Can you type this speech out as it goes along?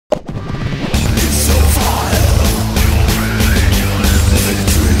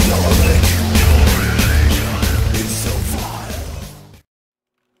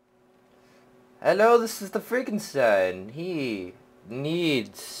Hello, this is TheFreakenstien. He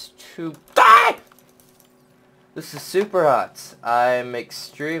needs to die! This is SuperHot. I'm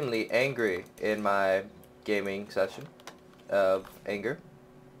extremely angry in my gaming session of anger.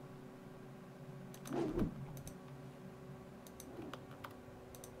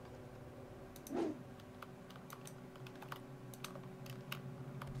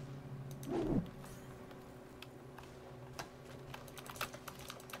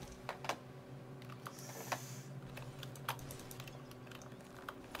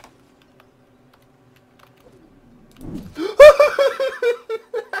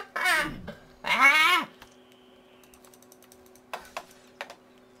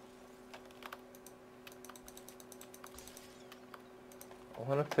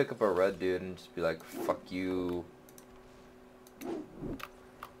 I want to pick up a red dude and just be like, fuck you.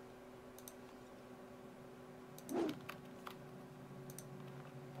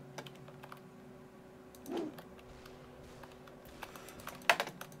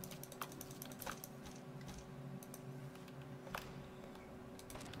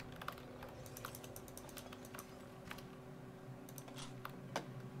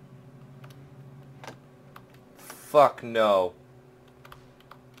 Fuck no.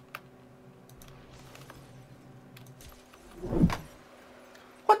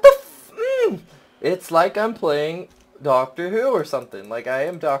 What the It's like I'm playing Doctor Who or something. Like, I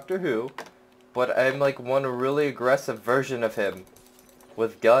am Doctor Who, but I'm like one really aggressive version of him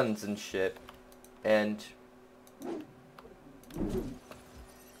with guns and shit. And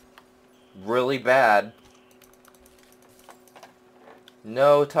really bad.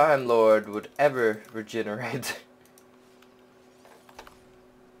 No Time Lord would ever regenerate.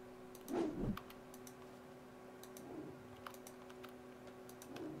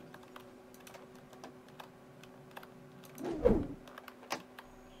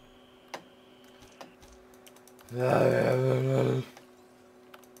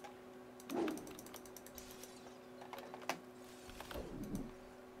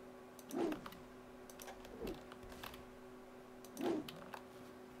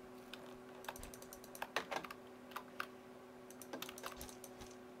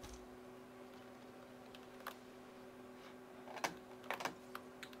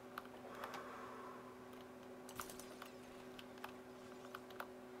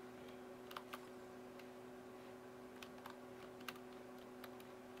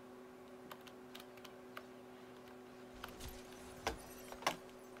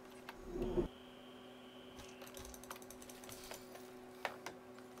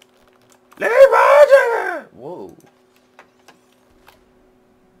 Whoa.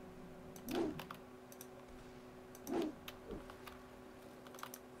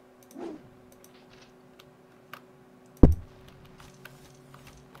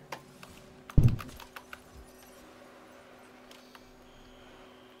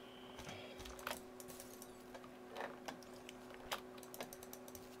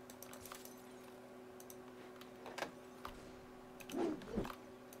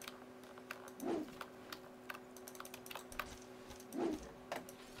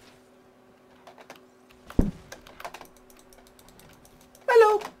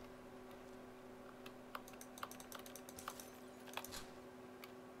 Hello.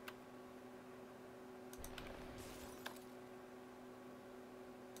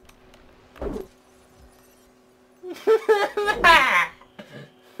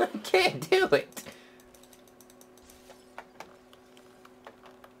 I can't do it.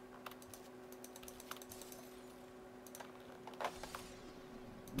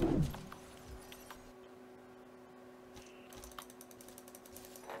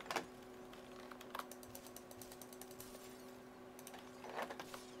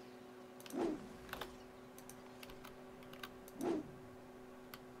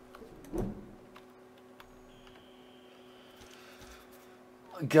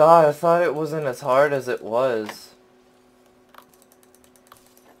 God, I thought it wasn't as hard as it was.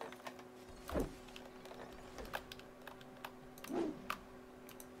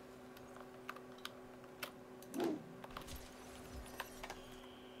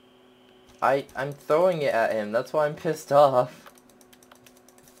 I'm throwing it at him, that's why I'm pissed off.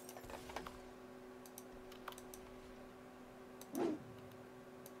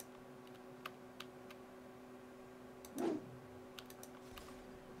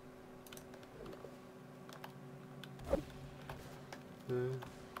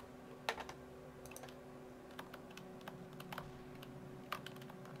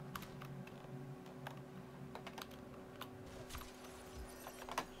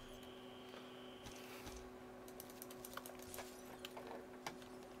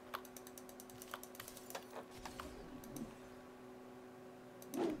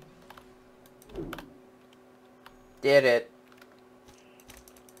 Did it.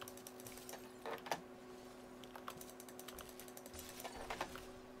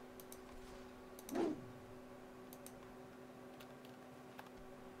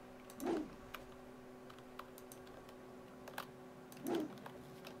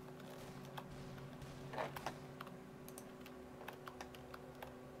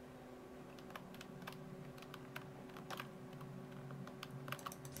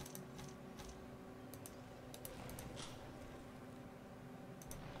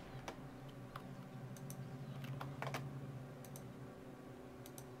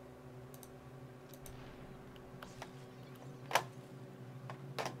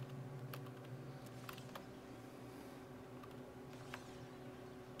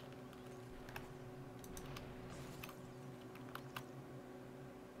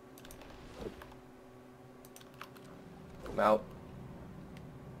 I'm out.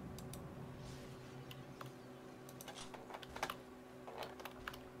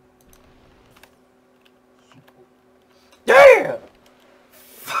 Damn!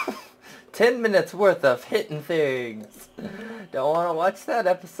 10 minutes worth of hitting things. Don't want to watch that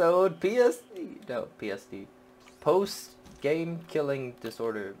episode. PSD. No, PSD. Post game killing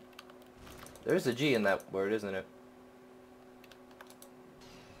disorder. There's a G in that word, isn't it?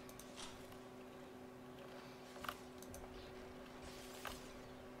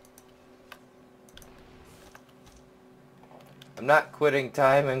 I'm not quitting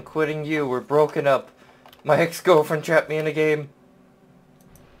time, I'm quitting you. We're broken up. My ex-girlfriend trapped me in a game.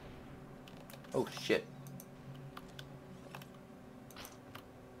 Oh shit.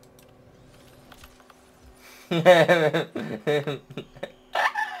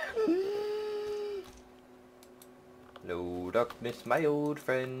 No darkness, my old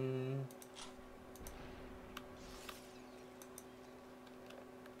friend.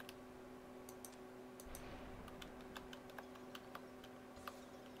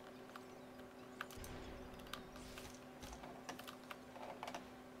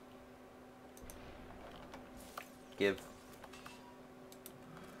 Give.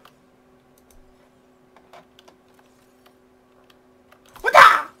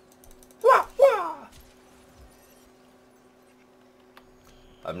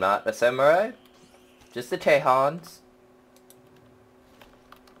 I'm not a samurai, just a Tehans.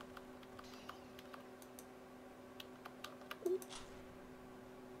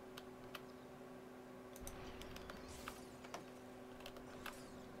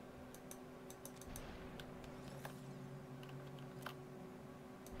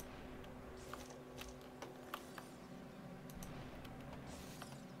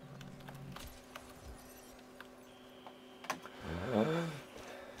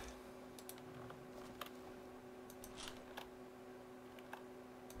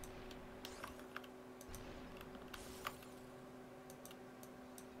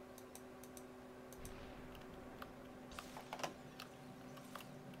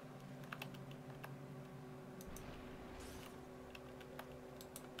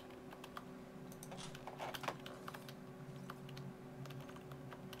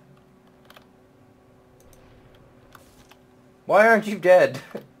 Why aren't you dead?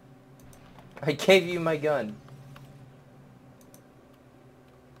 I gave you my gun.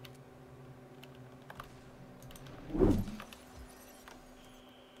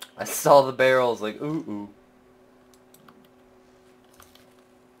 I saw the barrels like, ooh, ooh.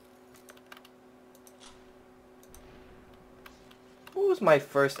 What was my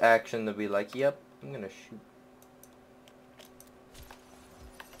first action to be like, yep, I'm gonna shoot?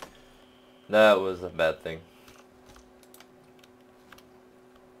 That was a bad thing.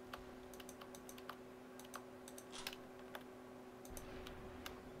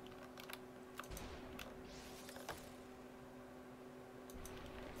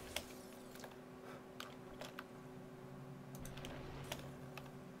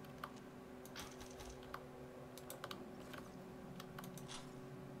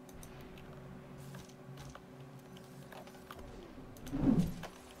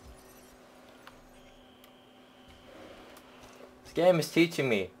 This game is teaching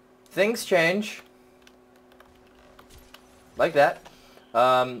me. Things change. Like that.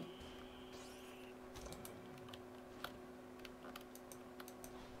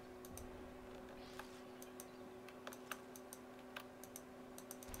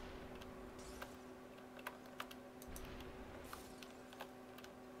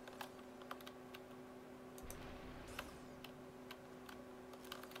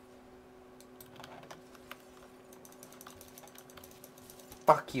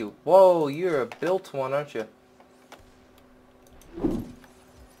 Fuck you. Whoa, you're a built one, aren't you?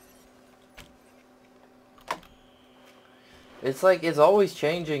 It's like it's always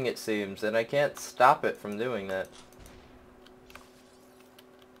changing, it seems, and I can't stop it from doing that.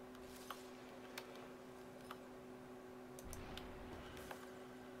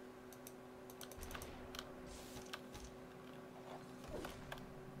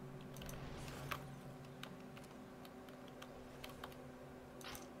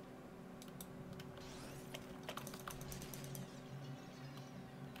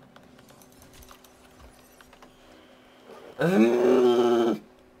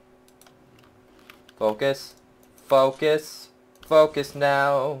 Focus. Focus. Focus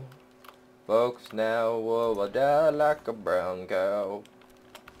now. Focus now, or I'll die like a brown cow.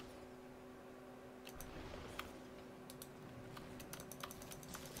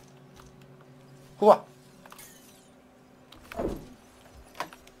 Hooah!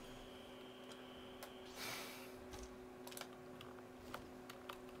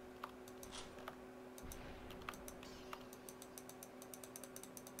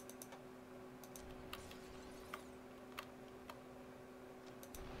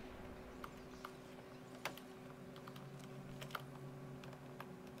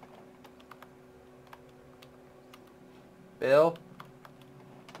 Bill?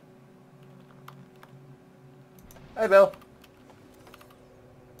 Hey, Bill.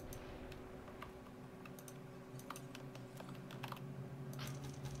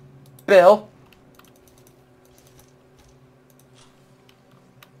 Bill?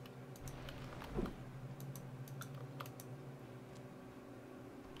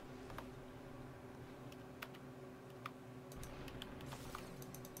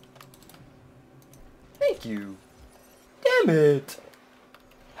 Thank you. Damn it.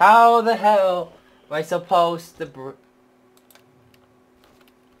 How the hell am I supposed to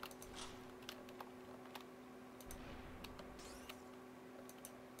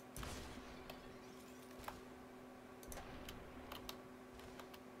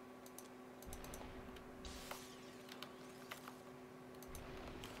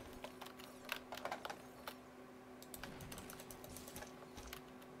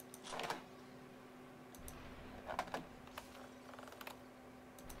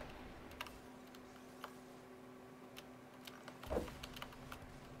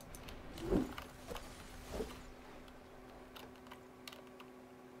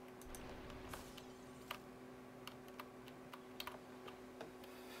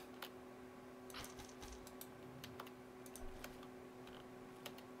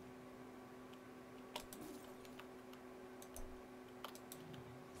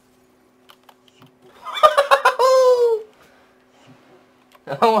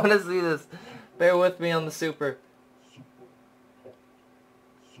I want to see this. Bear with me on the super.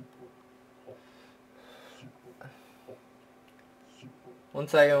 One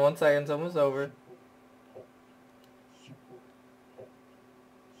second, it's almost over.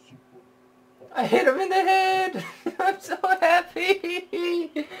 I hit him in the head! I'm so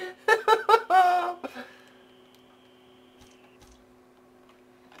happy!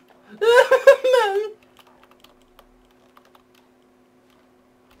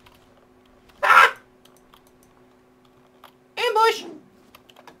 Ah! Ambush!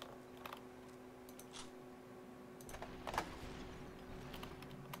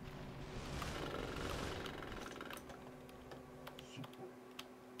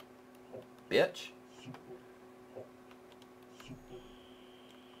 Bitch.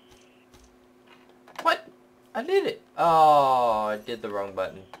 What? I did it. Oh, I did the wrong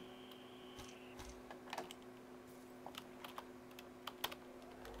button.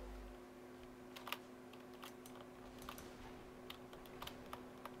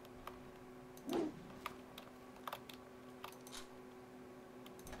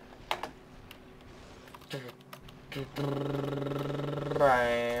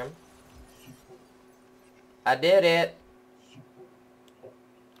 I did it.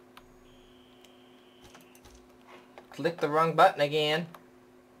 Click the wrong button again.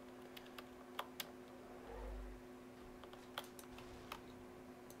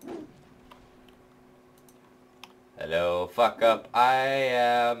 Hello, fuck up. I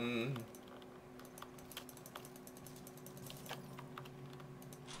am...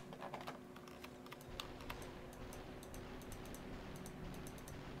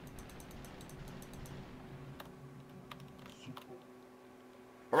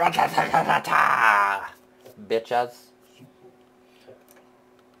 Ratatatata! Bitches.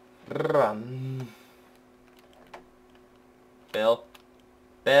 Bill.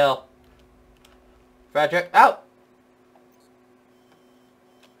 Bill. Frederick. Out!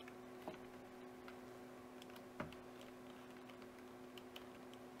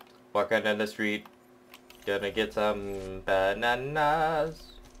 Walking down the street. Gonna get some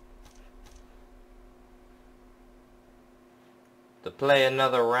bananas to play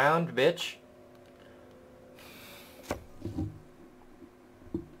another round, bitch.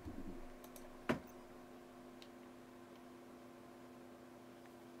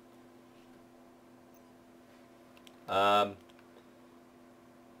 I'm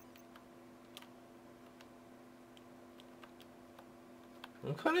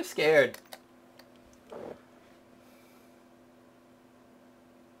kind of scared.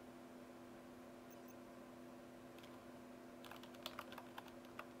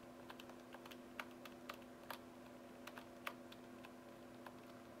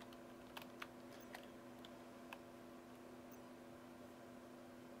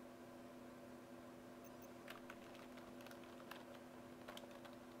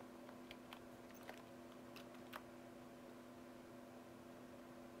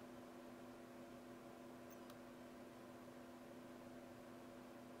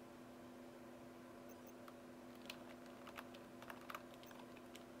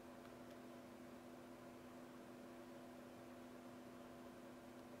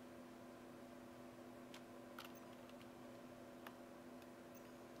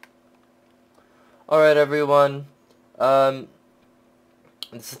 Alright everyone, this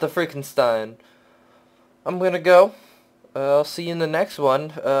is TheFreakenstien. I'm gonna go. I'll see you in the next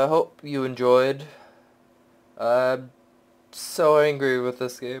one. Hope you enjoyed. I'm so angry with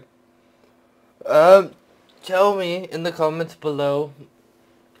this game. Tell me in the comments below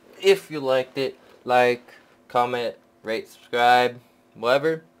if you liked it. Like, comment, rate, subscribe,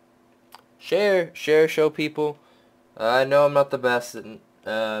 whatever. Share, show people. I know I'm not the best, and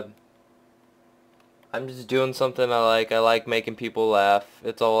I'm just doing something I like. I like making people laugh.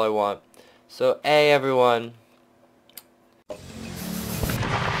 It's all I want. So, hey everyone.